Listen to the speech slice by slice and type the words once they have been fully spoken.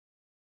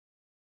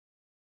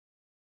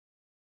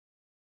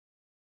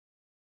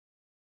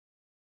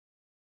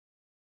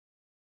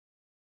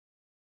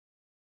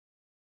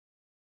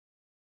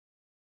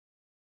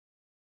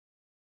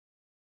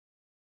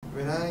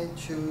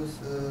choose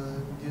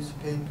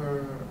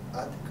newspaper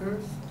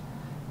articles.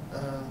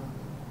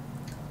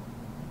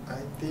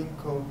 I think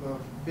of a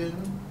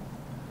film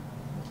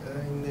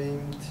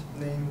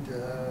named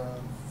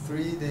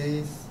 3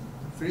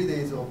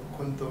 Days of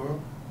Condor.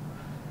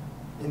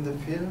 In the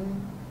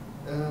film,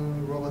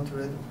 Robert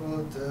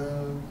Redford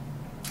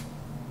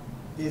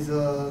is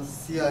a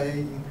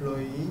CIA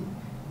employee,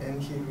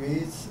 and he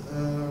reads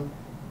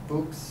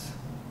books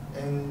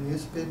and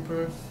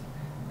newspapers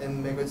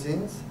and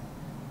magazines,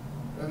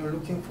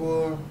 looking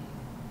for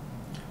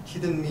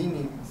hidden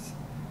meanings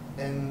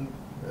and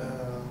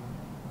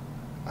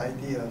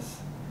ideas.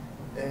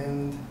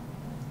 And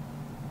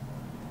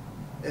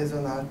as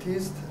an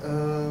artist,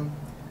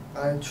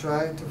 I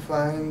try to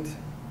find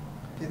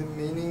hidden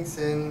meanings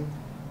and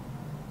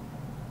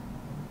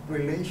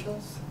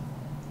relations.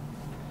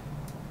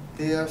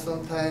 They are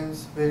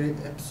sometimes very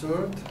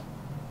absurd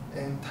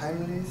and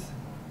timeless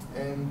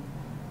and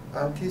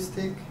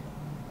artistic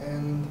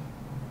and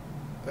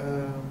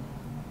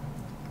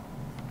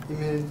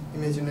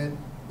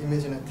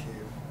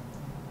imaginative.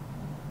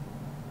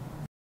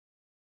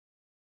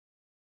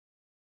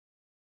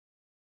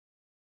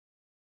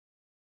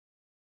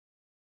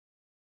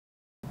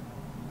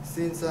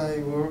 Since I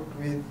work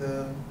with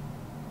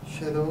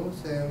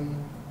shadows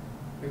and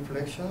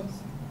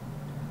reflections,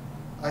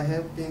 I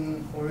have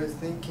been always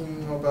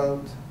thinking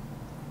about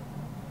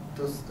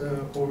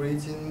the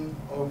origin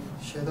of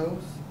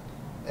shadows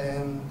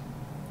and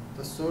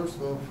the source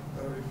of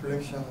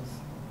reflections.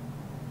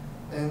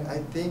 And I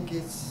think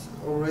it's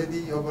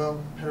already about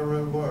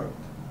parallel world.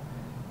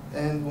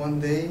 And one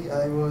day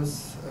I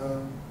was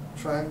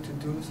trying to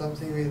do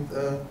something with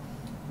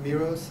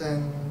mirrors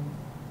and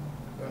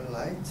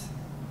light.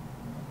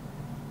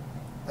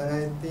 And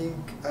I think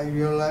I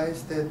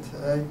realized that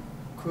I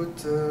could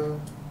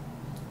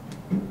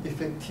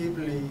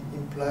effectively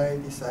imply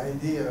this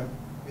idea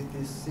with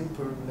this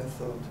simple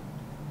method,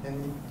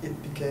 and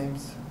it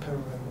becomes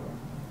parallel world.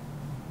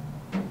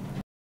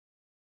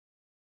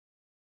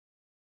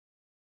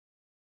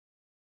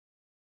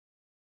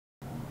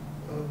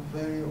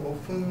 Very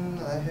often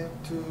I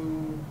have to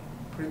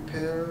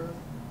prepare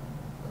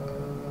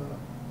an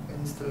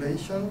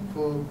installation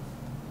for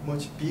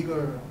much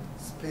bigger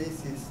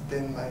spaces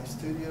than my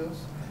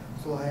studios,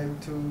 so I have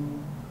to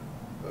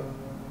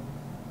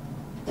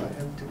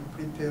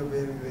prepare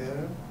very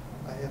well.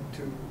 I have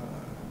to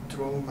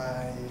draw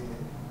my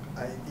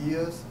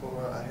ideas,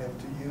 or I have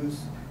to use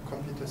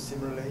computer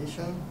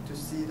simulation to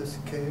see the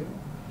scale,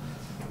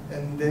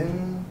 and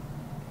then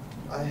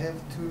I have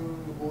to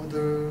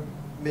order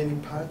many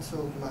parts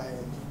of my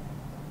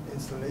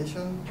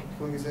installation.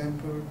 For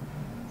example,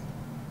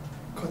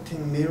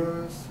 cutting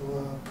mirrors,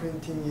 or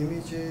printing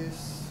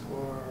images,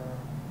 or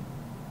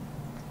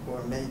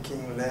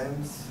making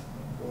lamps,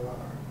 or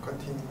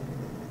cutting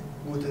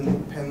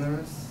wooden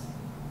panels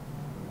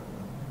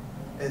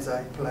as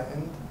I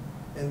planned,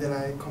 and then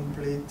I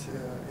complete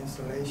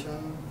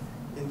installation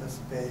in the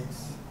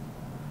space.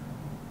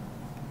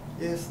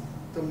 Yes,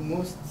 the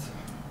most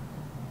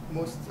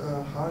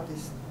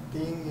hardest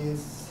thing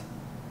is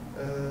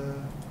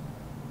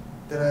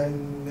that I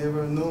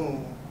never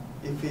know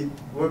if it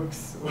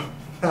works or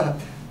not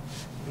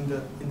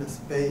in the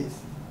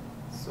space.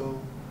 So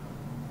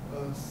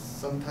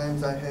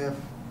sometimes I have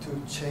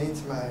to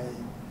change my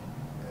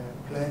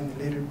plan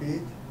a little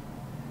bit,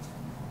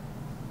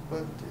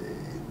 but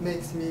it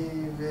makes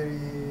me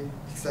very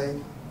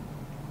excited.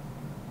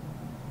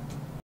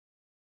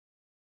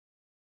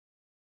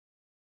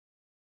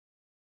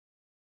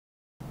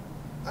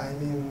 I'm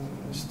in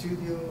the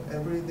studio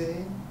every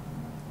day,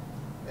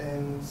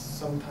 and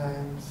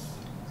sometimes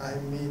I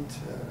meet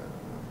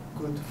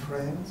good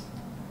friends,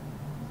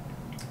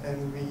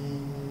 and we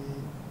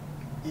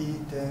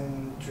eat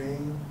and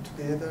drink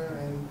together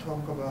and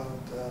talk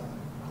about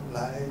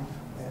life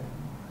and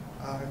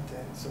art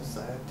and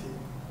society.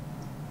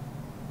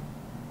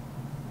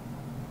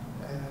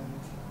 And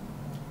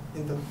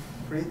in the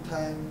free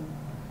time,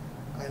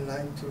 I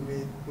like to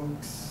read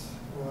books,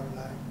 or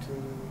like to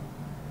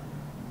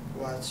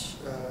watch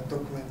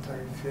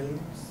documentary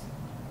films,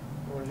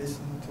 or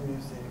listen to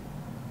music.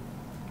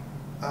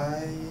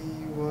 I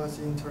was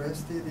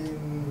interested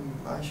in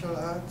martial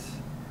arts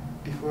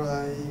before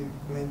I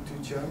went to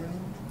Germany,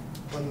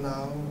 but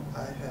now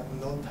I have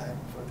no time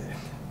for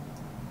that.